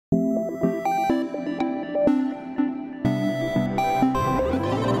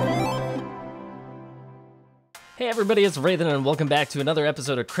Hey everybody, it's Raidhyn and welcome back to another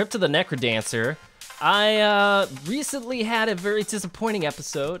episode of Crypt the Necrodancer. I recently had a very disappointing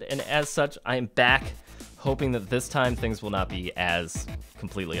episode, and as such, I am back hoping that this time things will not be as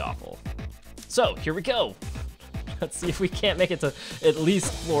completely awful. So, here we go. Let's see if we can't make it to at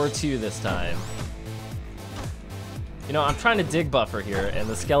least floor 2 this time. You know, I'm trying to dig buffer here, and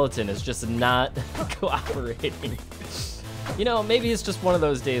the skeleton is just not cooperating. You know, maybe it's just one of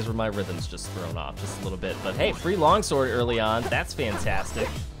those days where my rhythm's just thrown off just a little bit. But hey, free longsword early on, that's fantastic.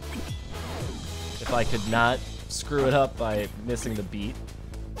 If I could not screw it up by missing the beat.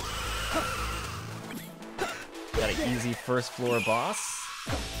 Got an easy first floor boss.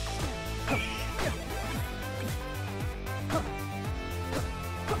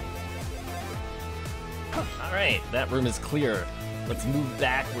 Alright, that room is clear. Let's move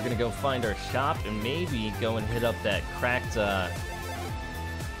back. We're gonna go find our shop and maybe go and hit up that cracked, that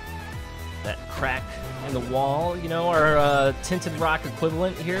crack in the wall, you know, our tinted rock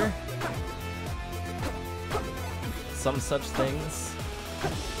equivalent here. Some such things.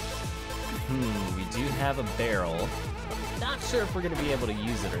 We do have a barrel. Not sure if we're gonna be able to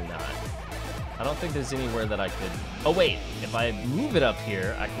use it or not. I don't think there's anywhere that I could. Oh wait, if I move it up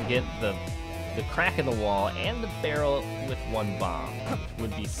here, I can get the crack in the wall and the barrel with one bomb, which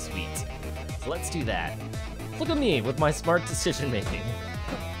would be sweet. So let's do that. Look at me with my smart decision making.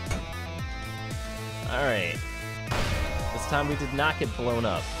 All right. This time we did not get blown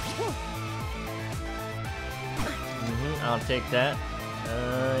up. I'll take that.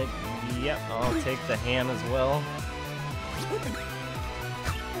 Yep, I'll take the ham as well.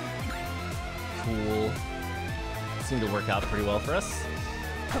 Cool. Seemed to work out pretty well for us.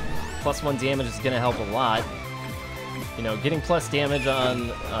 +1 damage is gonna help a lot. You know, getting plus damage on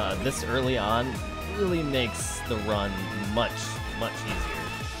this early on really makes the run much easier.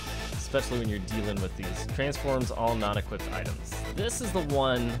 Especially when you're dealing with these transforms, all non-equipped items. This is the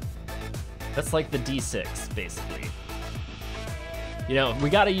one that's like the D6, basically. You know, we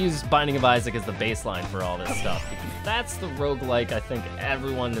gotta use Binding of Isaac as the baseline for all this stuff, because that's the roguelike I think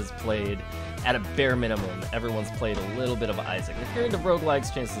everyone has played. At a bare minimum, everyone's played a little bit of Isaac. If you're into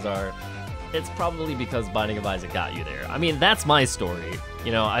roguelikes, chances are it's probably because Binding of Isaac got you there. I mean, that's my story.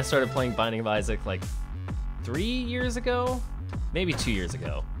 You know, I started playing Binding of Isaac like 3 years ago, maybe 2 years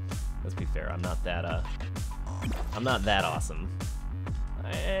ago. Let's be fair, I'm not that awesome.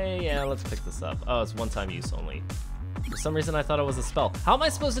 Yeah, let's pick this up. Oh, it's one-time use only. For some reason, I thought it was a spell. How am I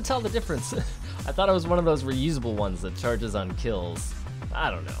supposed to tell the difference? I thought it was one of those reusable ones that charges on kills.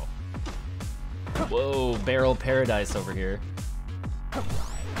 I don't know. Whoa, barrel paradise over here.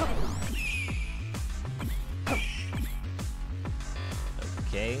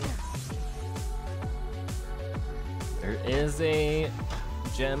 Okay. There is a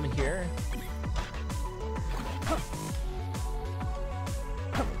gem here.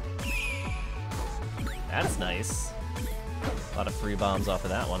 That's nice. A lot of free bombs off of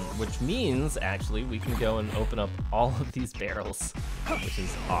that one, which means, actually, we can go and open up all of these barrels, which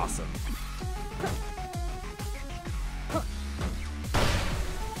is awesome.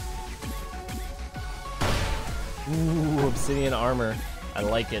 Ooh, obsidian armor. I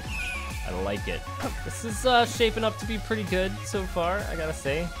like it. I like it. This is shaping up to be pretty good so far, I gotta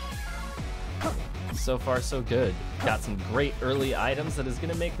say. So far, so good. Got some great early items that is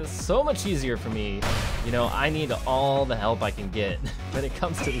gonna make this so much easier for me. You know, I need all the help I can get when it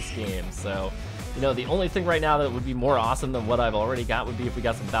comes to this game, so... You know, the only thing right now that would be more awesome than what I've already got would be if we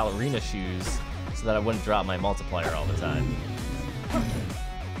got some ballerina shoes so that I wouldn't drop my multiplier all the time.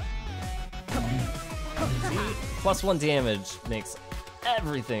 See? +1 damage makes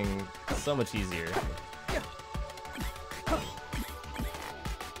everything so much easier.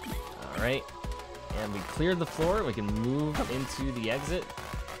 Alright. And we cleared the floor. We can move into the exit.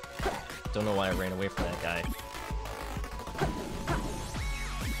 Don't know why I ran away from that guy.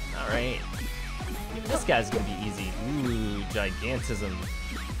 Alright. This guy's gonna be easy. Ooh, gigantism.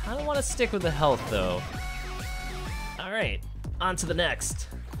 I don't want to stick with the health, though. Alright, on to the next.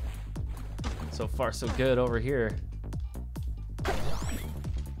 So far, so good over here.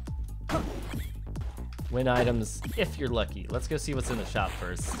 Win items, if you're lucky. Let's go see what's in the shop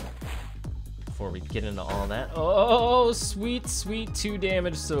first, before we get into all that. Oh, sweet, sweet 2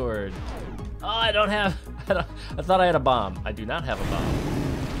 damage sword. Oh, I don't have... I thought I had a bomb. I do not have a bomb.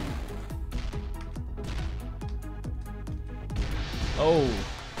 Oh.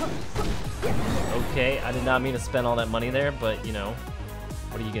 Okay, I did not mean to spend all that money there, but, you know,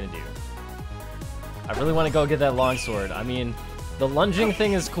 what are you gonna do? I really want to go get that longsword. I mean, the lunging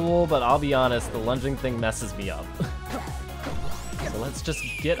thing is cool, but I'll be honest, the lunging thing messes me up. So let's just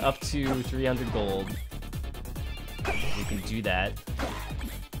get up to 300 gold. We can do that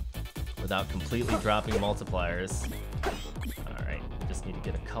without completely dropping multipliers. Alright, just need to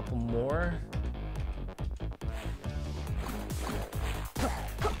get a couple more.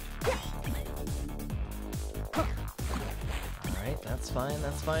 Alright, that's fine,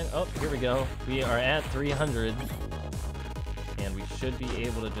 that's fine. Oh, here we go. We are at 300. And we should be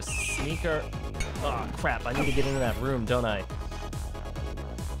able to just sneak our... Oh, crap, I need to get into that room, don't I?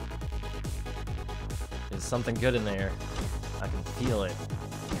 There's something good in there. I can feel it.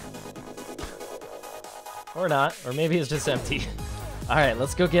 Or not, or maybe it's just empty. Alright,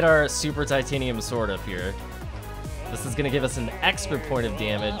 let's go get our super titanium sword up here. This is gonna give us an extra point of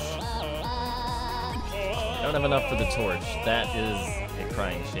damage. I don't have enough for the torch. That is a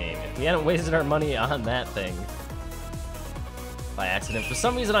crying shame. If we hadn't wasted our money on that thing by accident. For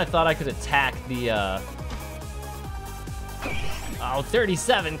some reason I thought I could attack the, Oh,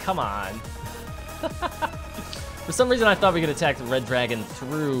 37, come on. For some reason I thought we could attack the red dragon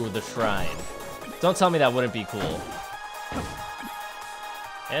through the shrine. Don't tell me that wouldn't be cool.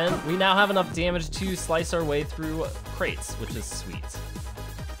 And we now have enough damage to slice our way through crates, which is sweet.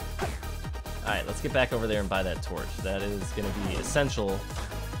 Alright, let's get back over there and buy that torch. That is going to be essential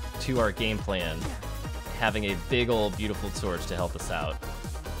to our game plan, having a big old beautiful torch to help us out.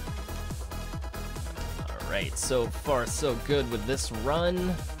 Alright, so far so good with this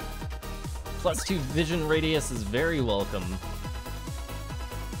run. +2 vision radius is very welcome.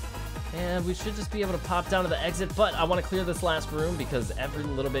 And we should just be able to pop down to the exit, but I want to clear this last room because every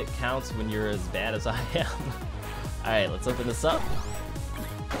little bit counts when you're as bad as I am. Alright, let's open this up.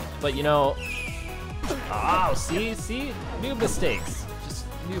 But you know, oh, see? Noob mistakes. Just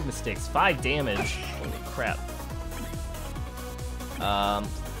noob mistakes. 5 damage. Holy crap.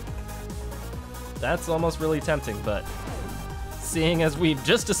 That's almost really tempting, but seeing as we've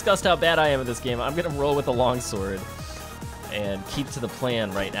just discussed how bad I am at this game, I'm gonna roll with the longsword and keep to the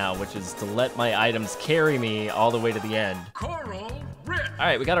plan right now, which is to let my items carry me all the way to the end. Coral Rift!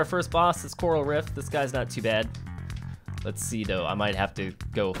 Alright, we got our first boss, it's Coral Rift. This guy's not too bad. Let's see though, I might have to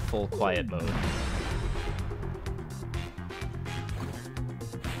go full quiet mode.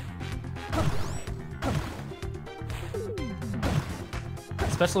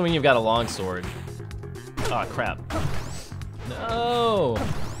 Especially when you've got a longsword. Oh crap. No!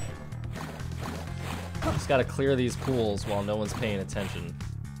 Just gotta clear these pools while no one's paying attention.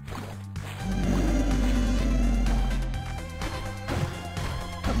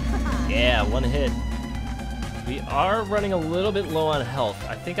 Yeah, one hit. We are running a little bit low on health.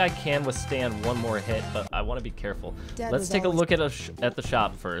 I think I can withstand one more hit, but I want to be careful. Let's take a look at the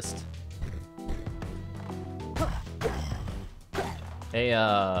shop first.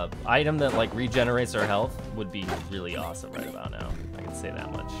 A item that like regenerates our health would be really awesome right about now. I can say that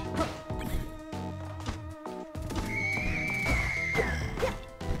much.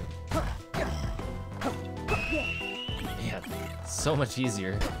 Man, so much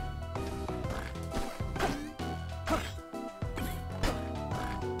easier.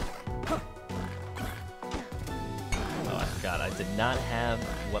 Oh, I forgot. I did not have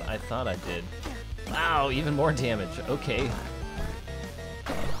what I thought I did. Wow, even more damage. Okay.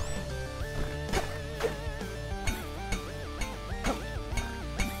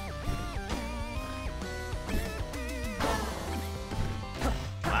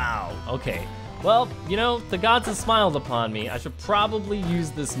 Okay, well, you know, the gods have smiled upon me. I should probably use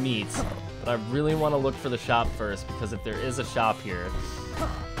this meat, but I really want to look for the shop first, because if there is a shop here,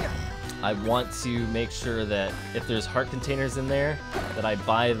 I want to make sure that if there's heart containers in there, that I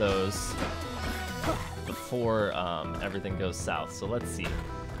buy those before everything goes south. So let's see.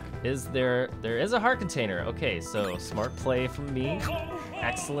 There is a heart container. Okay, so smart play from me.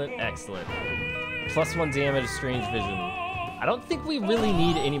 Excellent, excellent. +1 damage, strange vision. I don't think we really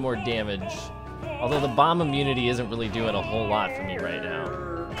need any more damage, although the bomb immunity isn't really doing a whole lot for me right now.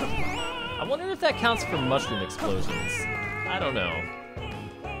 I wonder if that counts for mushroom explosions. I don't know.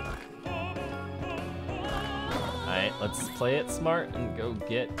 Alright, let's play it smart and go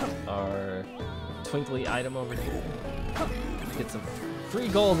get our twinkly item over here. Get some free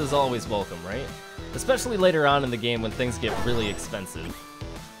gold is always welcome, right? Especially later on in the game when things get really expensive.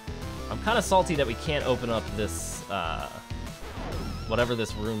 I'm kind of salty that we can't open up this, whatever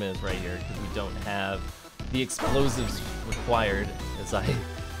this room is right here, because we don't have the explosives required as I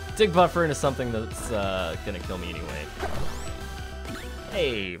dig buffer into something that's gonna kill me anyway.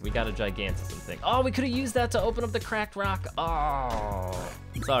 Hey, we got a gigantism thing. Oh, we could have used that to open up the cracked rock. Oh,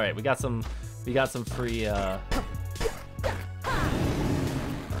 it's all right. We got some free. All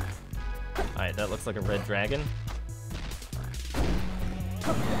right, that looks like a red dragon.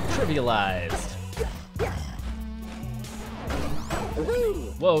 Trivialized.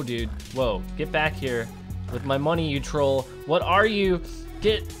 Whoa, dude. Whoa. Get back here with my money, you troll. What are you?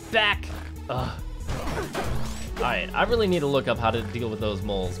 Get back. Ugh. Alright, I really need to look up how to deal with those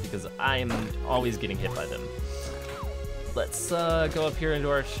moles because I am always getting hit by them. Let's go up here into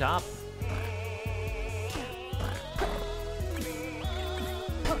our shop.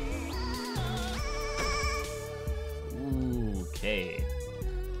 Ooh, okay.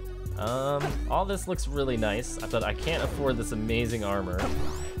 All this looks really nice, but I can't afford this amazing armor.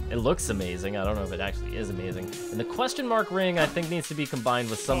 It looks amazing, I don't know if it actually is amazing. And the question mark ring, I think, needs to be combined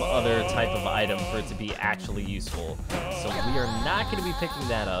with some other type of item for it to be actually useful. So we are not going to be picking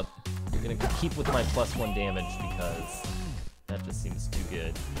that up. We're going to keep with my +1 damage because that just seems too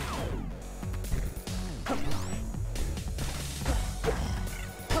good.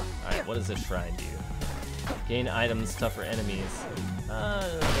 Alright, what does this shrine do? Gain items, tougher enemies. No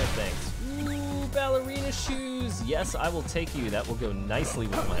thanks. Ooh, ballerina shoes! Yes, I will take you. That will go nicely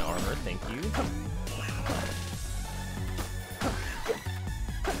with my armor, thank you.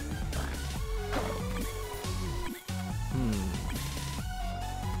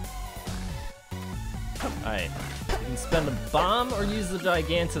 Alright, you can spend a bomb or use the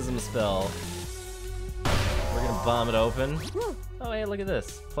gigantism spell. We're gonna bomb it open. Oh, hey, look at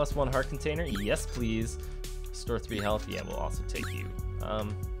this. +1 heart container. Yes, please. Store 3 health. Yeah, we'll also take you.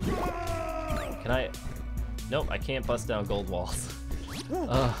 Can I? Nope, I can't bust down gold walls.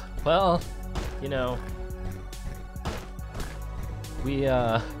 Well, you know. We,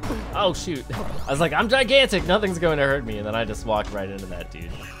 oh, shoot. I was like, I'm gigantic. Nothing's going to hurt me. And then I just walked right into that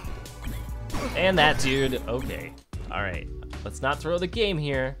dude. And that dude. Okay. All right. Let's not throw the game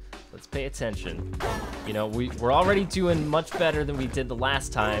here. Let's pay attention. You know, we're already doing much better than we did the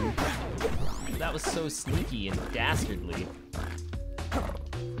last time. That was so sneaky and dastardly.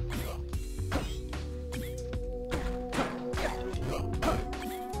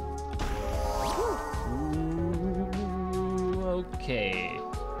 Ooh, okay.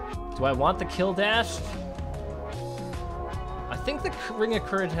 Do I want the kill dash? I think the Ring of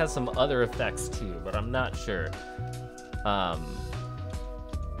Courage has some other effects too, but I'm not sure.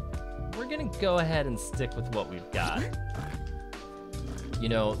 We're gonna go ahead and stick with what we've got. You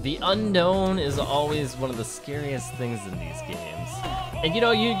know, the unknown is always one of the scariest things in these games. And you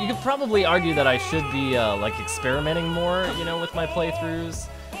know, you could probably argue that I should be like experimenting more, you know, with my playthroughs,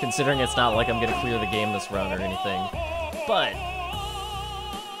 considering it's not like I'm gonna clear the game this run or anything. But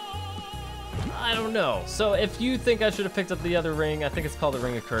I don't know. So if you think I should have picked up the other ring, I think it's called the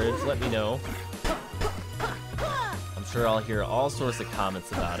Ring of Courage, let me know. I'm sure I'll hear all sorts of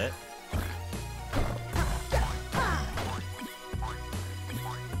comments about it.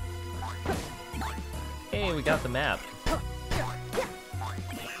 Hey, we got the map.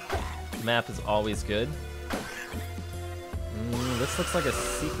 The map is always good. This looks like a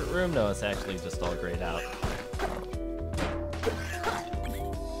secret room. No, it's actually just all grayed out.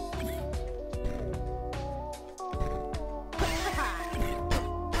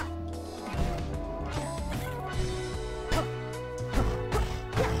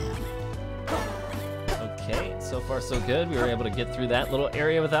 Okay, so far so good. We were able to get through that little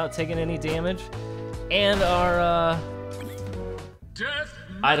area without taking any damage. And our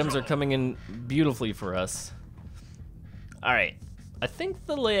items are coming in beautifully for us. All right, I think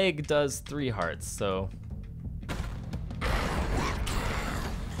the leg does 3 hearts, so.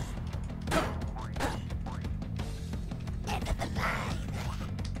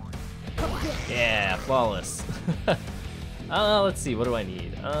 Yeah, flawless. Let's see, what do I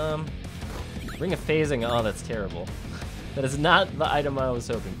need? Ring of Phasing, oh, that's terrible. That is not the item I was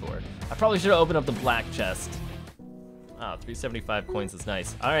hoping for. I probably should have opened up the black chest. Oh, 375 coins is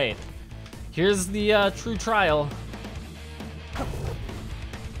nice. All right, here's the true trial.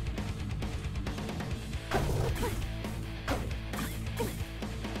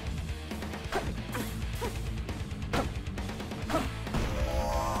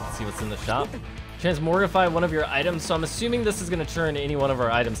 Let's see what's in the shop. Transmortify one of your items, so I'm assuming this is gonna turn any one of our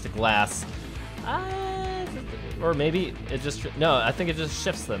items to glass. Or maybe it just, no, I think it just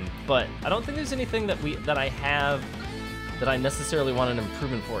shifts them. But I don't think there's anything that I have that I necessarily want an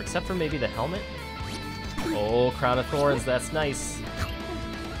improvement for, except for maybe the helmet. Oh, Crown of Thorns, that's nice.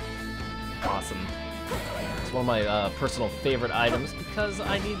 Awesome. It's one of my personal favorite items because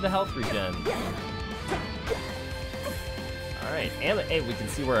I need the health regen. All right, and hey, we can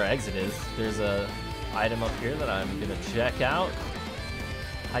see where our exit is. There's a item up here that I'm gonna check out.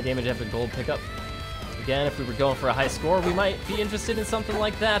 High damage epic gold pickup. Again, if we were going for a high score, we might be interested in something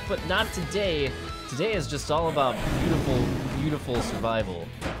like that, but not today. Today is just all about beautiful, beautiful survival.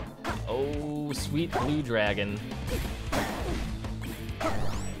 Oh, sweet blue dragon.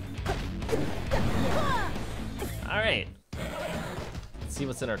 Alright. Let's see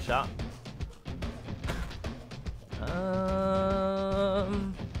what's in our shop.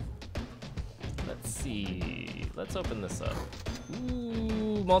 Let's see. Let's open this up.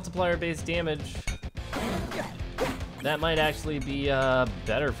 Ooh, multiplier-based damage. That might actually be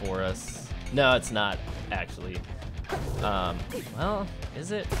better for us. No, it's not, actually. Well,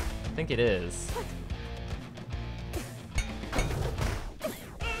 is it? I think it is.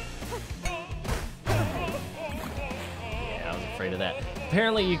 Yeah, I was afraid of that.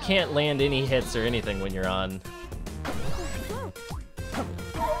 Apparently you can't land any hits or anything when you're on.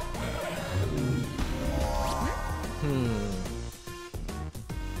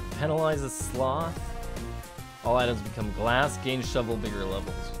 Penalizes sloth. All items become glass. Gain shovel bigger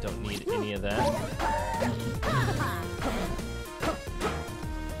levels. Don't need any of that.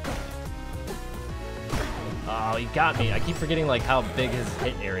 Oh, he got me. I keep forgetting like how big his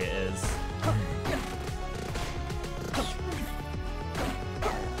hit area is.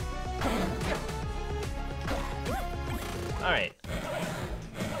 All right.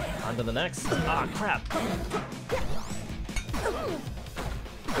 On to the next. Ah, crap.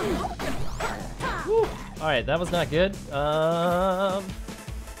 Woo. All right, that was not good.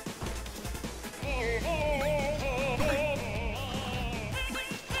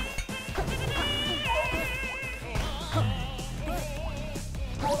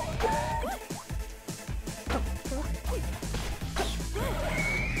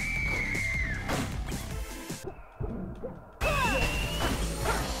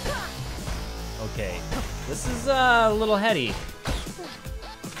 Okay, this is a little heady.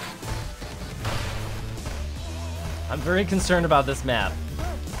 I'm very concerned about this map.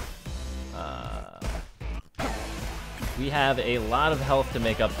 We have a lot of health to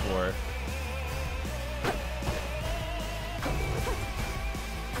make up for.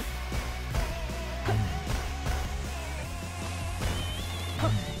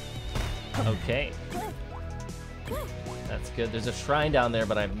 Okay. That's good. There's a shrine down there,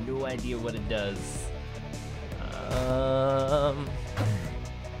 but I have no idea what it does.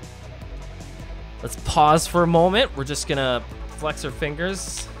 Let's pause for a moment. We're just gonna flex our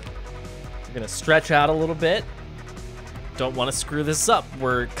fingers. We're gonna stretch out a little bit. Don't want to screw this up.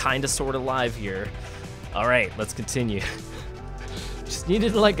 We're kind of sort of live here. All right, let's continue. Just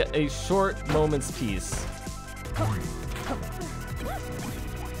needed like a short moment's peace.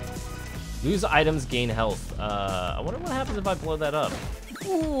 Lose items, gain health. I wonder what happens if I blow that up.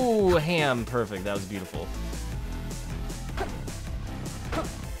 Ooh, ham, perfect. That was beautiful.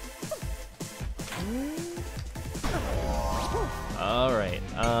 All right.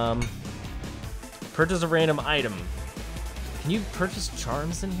 Purchase a random item. Can you purchase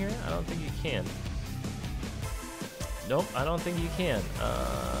charms in here? I don't think you can. Nope, I don't think you can.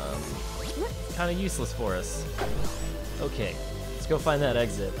 Kind of useless for us. Okay, let's go find that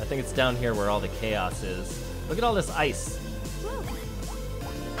exit. I think it's down here where all the chaos is. Look at all this ice. Ooh,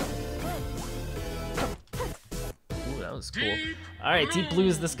 that was cool. All right, deep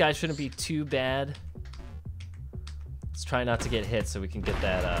blues. This guy shouldn't be too bad. Let's try not to get hit so we can get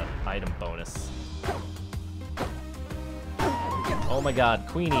that item bonus. Oh my god,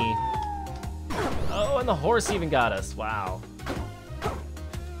 Queenie. Oh, and the horse even got us. Wow.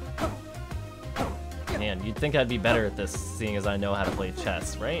 Man, you'd think I'd be better at this, seeing as I know how to play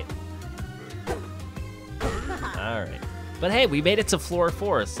chess, right? Alright. But hey, we made it to floor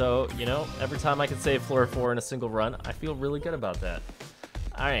 4, so, you know, every time I can save floor 4 in a single run, I feel really good about that.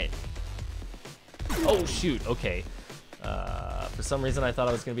 Alright. Oh, shoot, okay. For some reason, I thought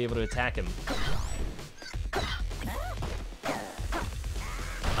I was going to be able to attack him.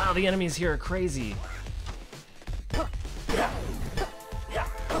 Wow, the enemies here are crazy.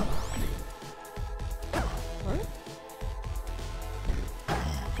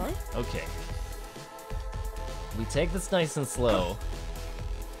 Okay. We take this nice and slow.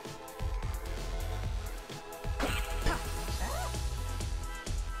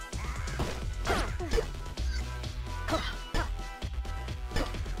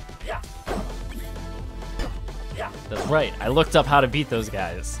 That's right, I looked up how to beat those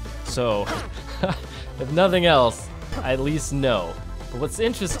guys. So, if nothing else, I at least know. But what's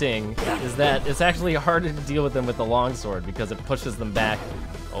interesting is that it's actually harder to deal with them with the longsword because it pushes them back.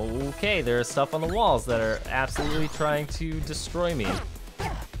 Okay, there is stuff on the walls that are absolutely trying to destroy me.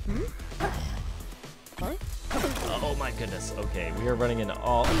 Oh my goodness, okay, we are running into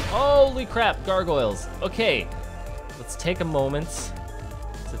all, holy crap, gargoyles. Okay, let's take a moment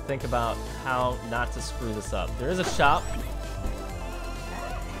to think about how not to screw this up. There is a shop.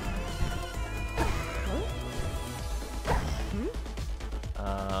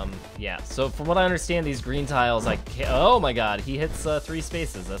 Yeah, so from what I understand, these green tiles, I can't... Oh my god, he hits 3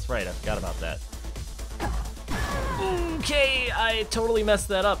 spaces. That's right, I forgot about that. Okay, I totally messed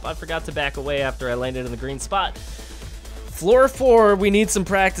that up. I forgot to back away after I landed in the green spot. Floor 4, we need some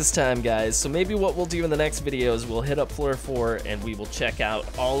practice time, guys. So maybe what we'll do in the next video is we'll hit up floor 4 and we will check out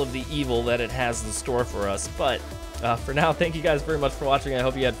all of the evil that it has in store for us. But for now, thank you guys very much for watching. I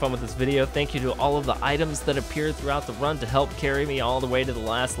hope you had fun with this video. Thank you to all of the items that appeared throughout the run to help carry me all the way to the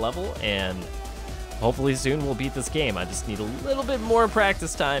last level. And hopefully soon we'll beat this game. I just need a little bit more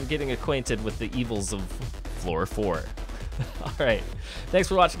practice time getting acquainted with the evils of floor 4. All right. Thanks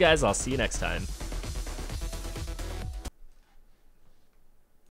for watching, guys. I'll see you next time.